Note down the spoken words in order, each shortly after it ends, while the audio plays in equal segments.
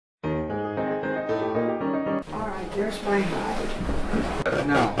There's my hide.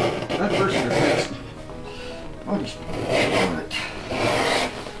 Now, that person is fixed. I'll just on it.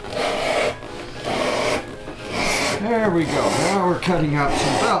 There we go. Now we're cutting out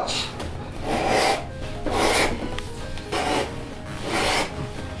some belts.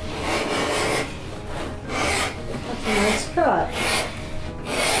 That's a nice cut.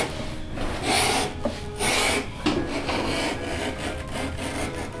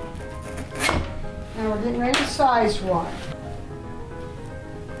 Now we're getting ready to size one.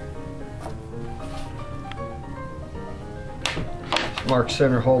 Mark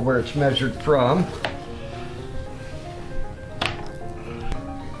center hole where it's measured from.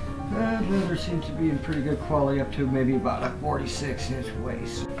 Leather seems to be in pretty good quality up to maybe about a 46-inch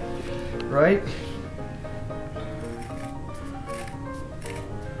waist. Right?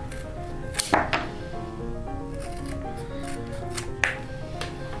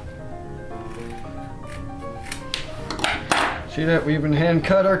 See that? We even hand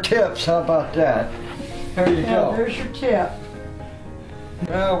cut our tips. How about that? There you go. There's your tip.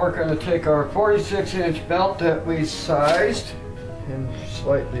 Now we're going to take our 46-inch belt that we sized and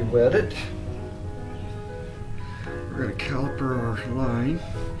slightly wet it. We're going to caliper our line.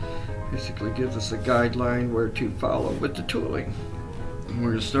 Basically gives us a guideline where to follow with the tooling. And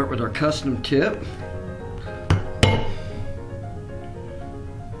we're going to start with our custom tip.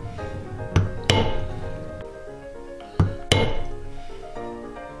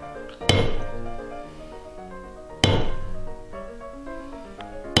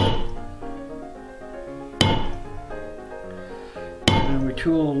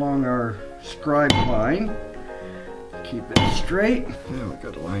 Tool along our scribe line, keep it straight. Now we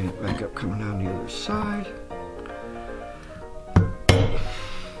got to line it back up coming down the other side.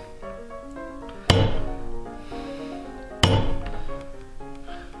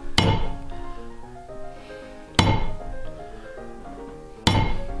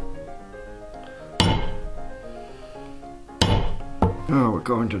 Now we're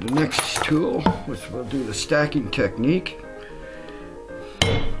going to the next tool, which will do the stacking technique.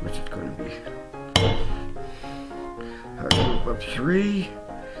 Which is going to be our group of 3,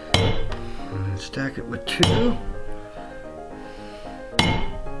 and stack it with 2.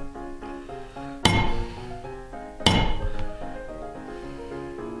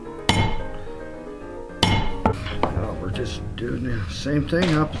 Now we're just doing the same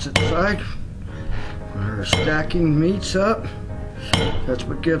thing, opposite side. When our stacking meets up, that's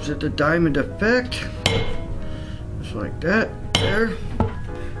what gives it the diamond effect. Just like that, there.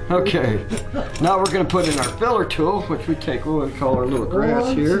 Okay, now we're going to put in our filler tool, which we take what we call our little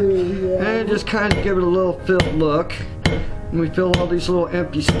grass here, and just kind of give it a little filled look. And we fill all these little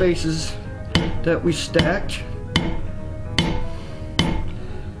empty spaces that we stacked.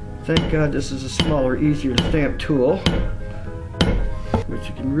 Thank God this is a smaller, easier to stamp tool, which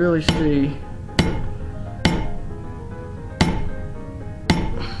you can really see.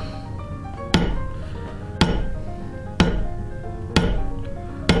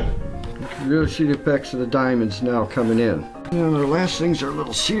 You really see the effects of the diamonds now coming in. And our last thing's our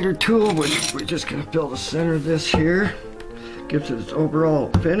little cedar tool, which we're just going to fill the center of this here. Gives it its overall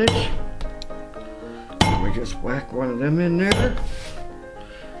finish. And we just whack one of them in there.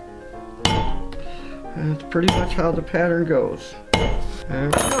 And that's pretty much how the pattern goes. There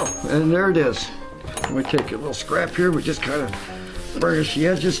we go. And there it is. And we take a little scrap here, we just kind of burnish the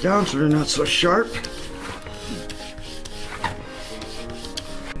edges down so they're not so sharp.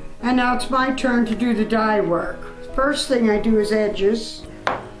 And now it's my turn to do the dye work. First thing I do is edges.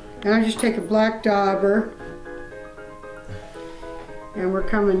 And I just take a black dauber and we're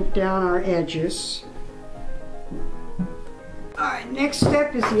coming down our edges. Alright, next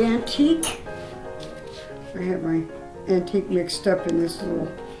step is the antique. I have my antique mixed up in this little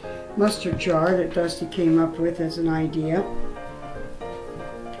mustard jar that Dusty came up with as an idea.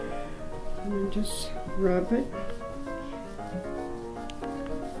 And just rub it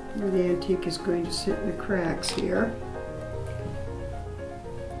where the antique is going to sit in the cracks here.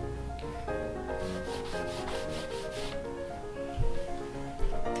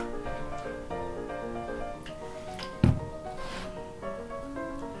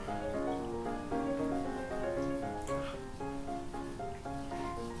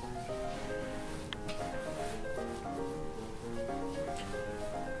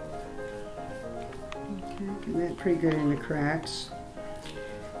 Okay, get that pretty good in the cracks.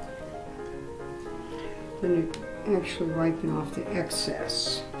 Then you're actually wiping off the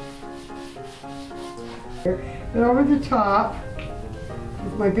excess. And over the top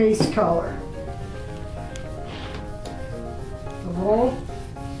with my base color. The whole.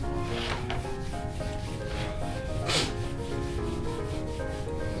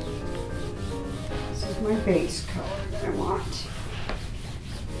 my base color that I want.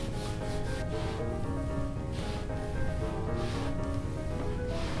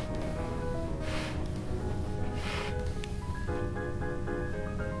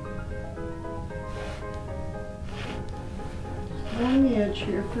 On the edge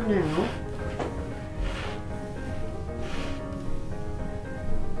here for now.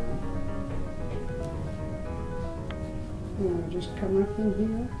 And I'll just come up in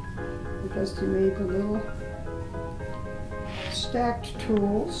here because they made the little stacked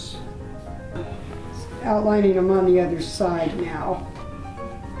tools. Outlining them on the other side now.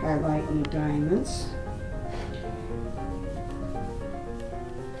 Highlighting the diamonds.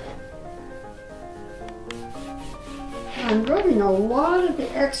 I'm rubbing a lot of the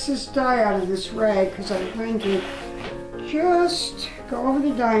excess dye out of this rag because I'm going to just go over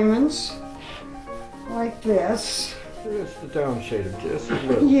the diamonds like this. Just the down shade of just a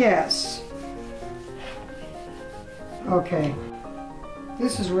little. Yes. Okay.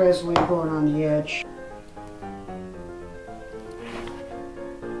 This is resin going on the edge.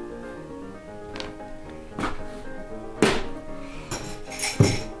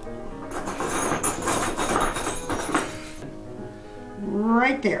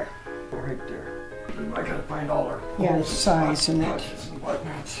 Right there. Right there. I gotta find all our size in it.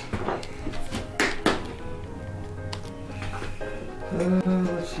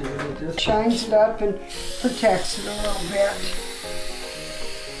 Let's see. Just Shines it up and protects it a little bit.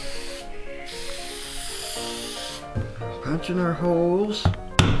 punching our holes.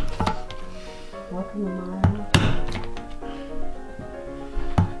 Welcome to mine.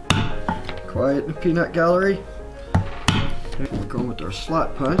 Quiet in the peanut gallery. We're going with our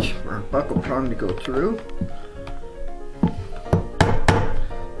slot punch for our buckle prong to go through.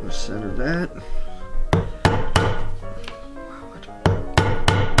 We'll center that.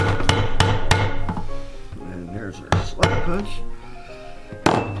 And there's our slot punch.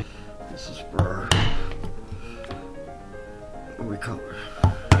 This is for our, what do we call it?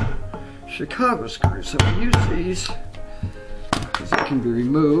 Chicago screws. So we use these because it can be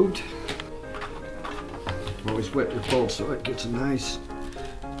removed. Always wet your fold so it gets a nice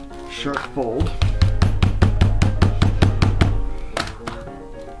sharp fold.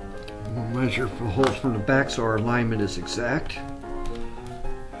 We'll measure for holes from the back so our alignment is exact.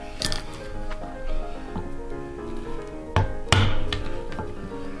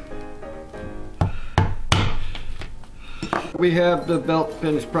 We have the belt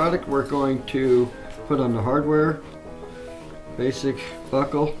finished product. We're going to put on the hardware. Basic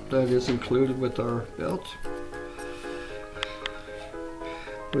buckle that is included with our belt.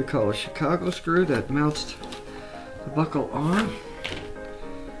 We call a Chicago screw that mounts the buckle on.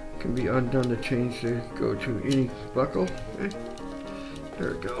 Can be undone to change to go to any buckle. Okay.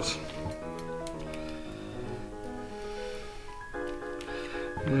 There it goes.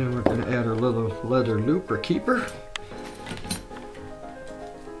 And we're going to add our little leather loop or keeper.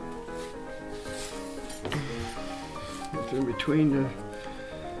 It's in between the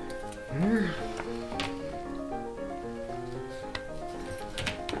here.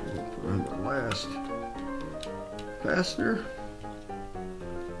 Put on the last fastener.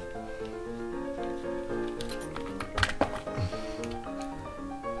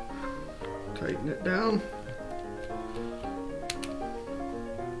 Tighten it down.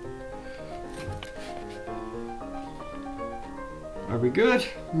 Are we good?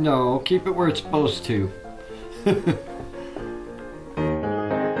 No, keep it where it's supposed to.